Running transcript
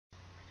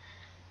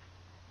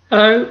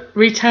Hello,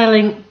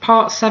 Retailing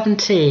Part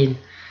 17,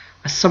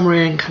 a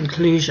summary and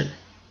conclusion.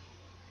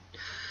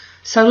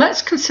 So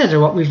let's consider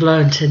what we've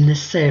learnt in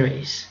this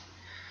series.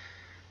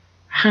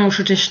 How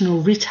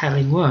traditional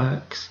retailing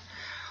works.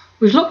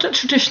 We've looked at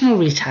traditional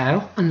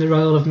retail and the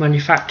role of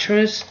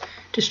manufacturers,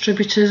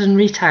 distributors and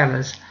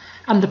retailers,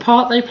 and the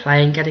part they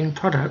play in getting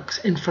products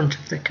in front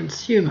of the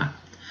consumer.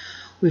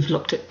 We've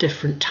looked at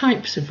different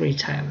types of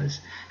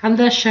retailers and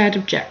their shared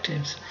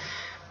objectives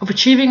of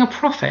achieving a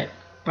profit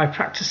by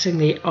practicing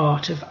the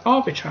art of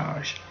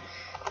arbitrage,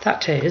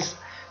 that is,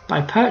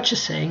 by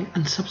purchasing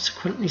and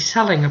subsequently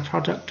selling a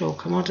product or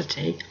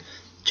commodity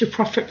to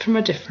profit from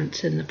a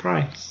difference in the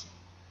price.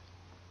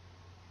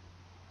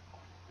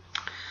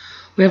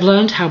 We have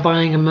learned how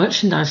buying and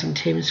merchandising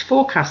teams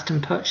forecast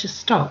and purchase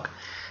stock,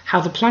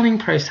 how the planning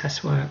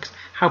process works,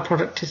 how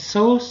product is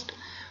sourced,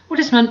 what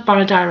is meant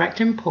by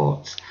direct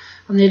imports,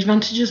 and the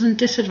advantages and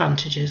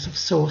disadvantages of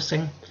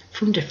sourcing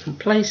from different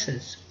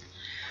places.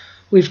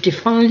 We've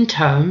defined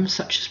terms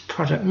such as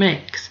product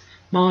mix,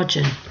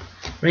 margin,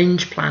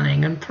 range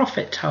planning and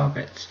profit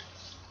targets.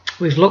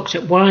 We've looked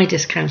at why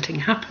discounting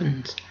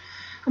happens,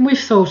 and we've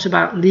thought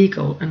about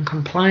legal and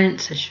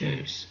compliance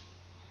issues.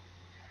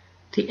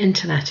 The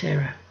Internet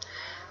era.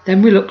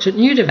 Then we looked at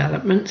new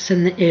developments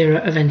in the era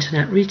of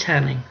Internet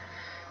retailing,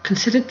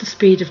 considered the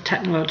speed of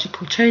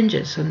technological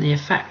changes and the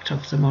effect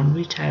of them on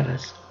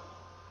retailers.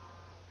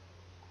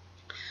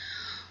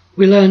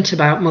 We learnt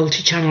about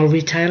multi-channel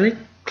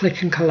retailing,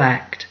 click and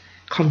collect,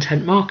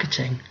 content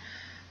marketing,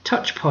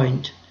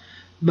 touchpoint,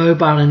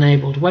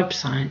 mobile-enabled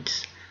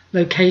websites,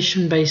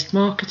 location-based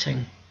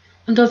marketing,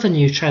 and other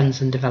new trends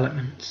and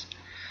developments.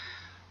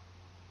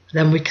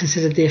 Then we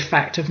considered the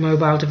effect of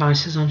mobile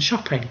devices on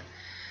shopping,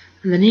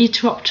 and the need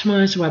to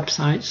optimize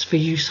websites for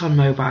use on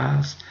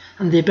mobiles,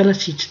 and the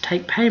ability to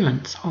take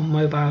payments on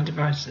mobile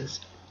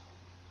devices.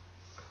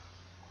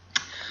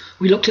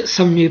 We looked at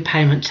some new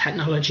payment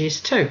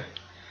technologies too.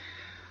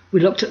 We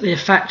looked at the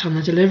effect on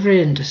the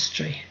delivery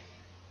industry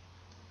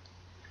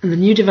and the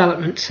new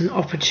developments and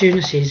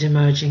opportunities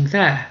emerging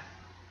there.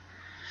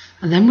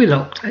 And then we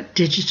looked at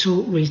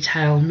digital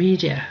retail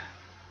media,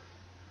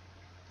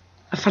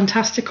 a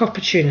fantastic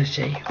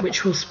opportunity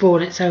which will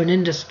spawn its own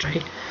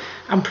industry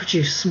and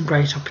produce some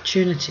great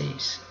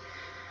opportunities.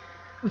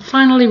 And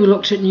finally, we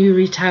looked at new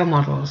retail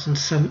models and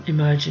some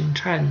emerging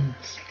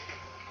trends.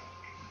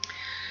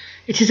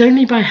 It is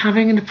only by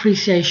having an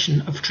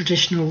appreciation of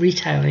traditional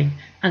retailing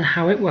and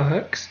how it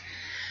works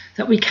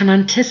that we can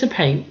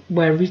anticipate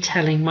where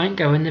retailing might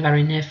go in the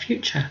very near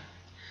future.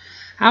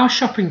 Our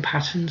shopping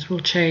patterns will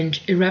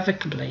change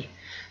irrevocably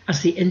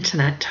as the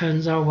Internet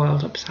turns our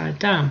world upside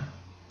down.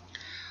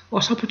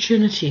 What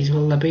opportunities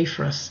will there be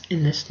for us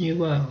in this new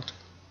world?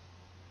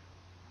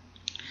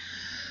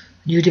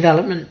 New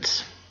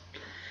developments.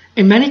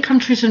 In many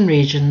countries and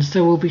regions,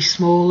 there will be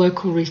small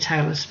local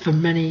retailers for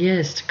many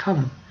years to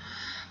come.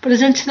 But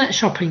as internet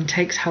shopping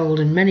takes hold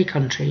in many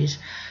countries,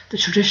 the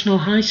traditional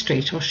high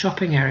street or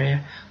shopping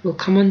area will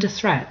come under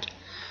threat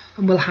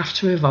and will have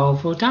to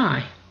evolve or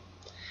die.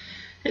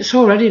 It's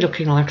already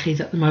looking likely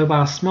that the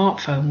mobile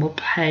smartphone will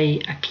play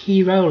a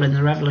key role in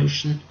the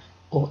revolution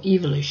or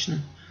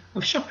evolution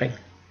of shopping.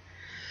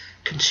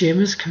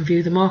 Consumers can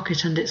view the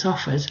market and its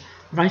offers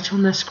right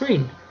on their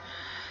screen.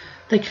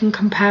 They can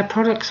compare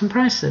products and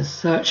prices,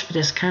 search for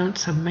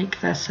discounts and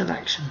make their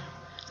selection.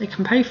 They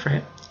can pay for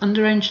it,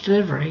 underarrange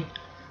delivery,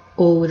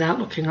 all without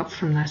looking up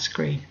from their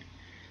screen.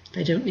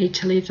 They don't need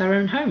to leave their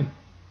own home.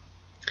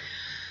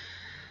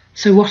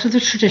 So what are the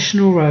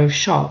traditional row of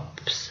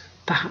shops?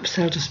 Perhaps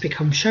they'll just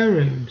become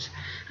showrooms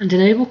and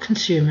enable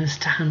consumers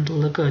to handle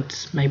the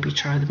goods, maybe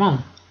try them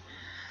on.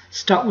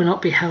 Stock will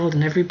not be held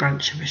in every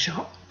branch of a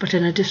shop, but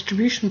in a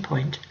distribution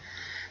point,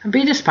 and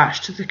be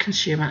dispatched to the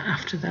consumer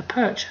after their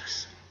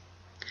purchase.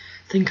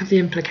 Think of the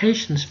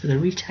implications for the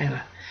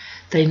retailer.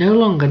 They no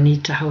longer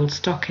need to hold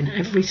stock in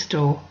every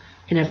store,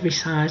 in every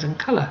size and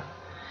colour.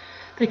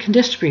 They can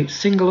distribute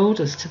single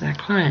orders to their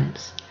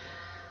clients.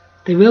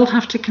 They will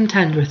have to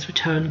contend with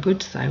return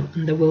goods though,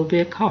 and there will be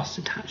a cost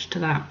attached to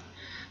that,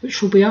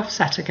 which will be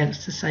offset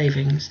against the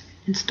savings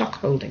in stock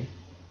holding.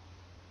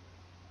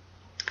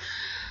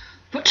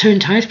 But to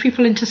entice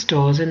people into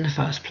stores in the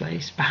first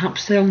place,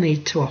 perhaps they'll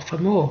need to offer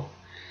more.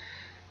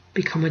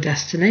 Become a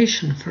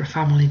destination for a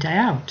family day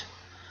out.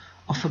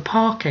 Offer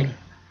parking,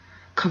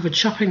 covered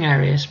shopping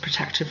areas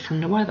protected from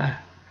the weather.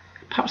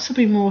 Perhaps there'll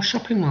be more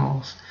shopping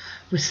malls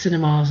with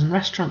cinemas and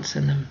restaurants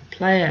in them,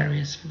 play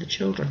areas for the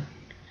children.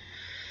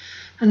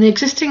 And the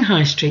existing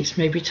high streets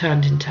may be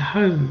turned into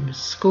homes,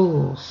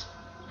 schools,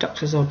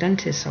 doctors' or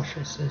dentists'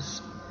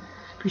 offices,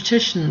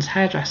 beauticians,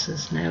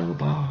 hairdressers, nail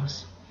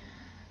bars.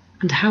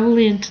 And how will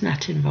the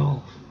Internet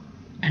evolve?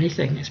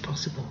 Anything is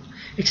possible.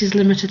 It is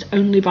limited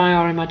only by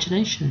our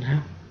imagination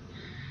now.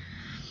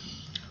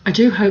 I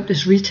do hope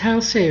this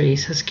retail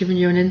series has given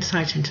you an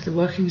insight into the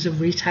workings of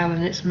retail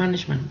and its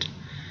management,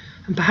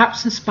 and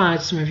perhaps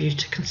inspired some of you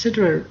to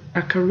consider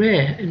a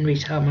career in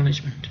retail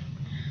management.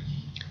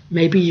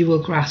 Maybe you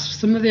will grasp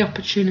some of the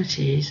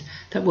opportunities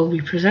that will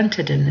be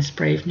presented in this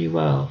brave new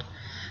world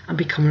and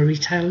become a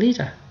retail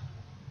leader.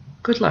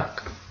 Good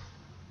luck.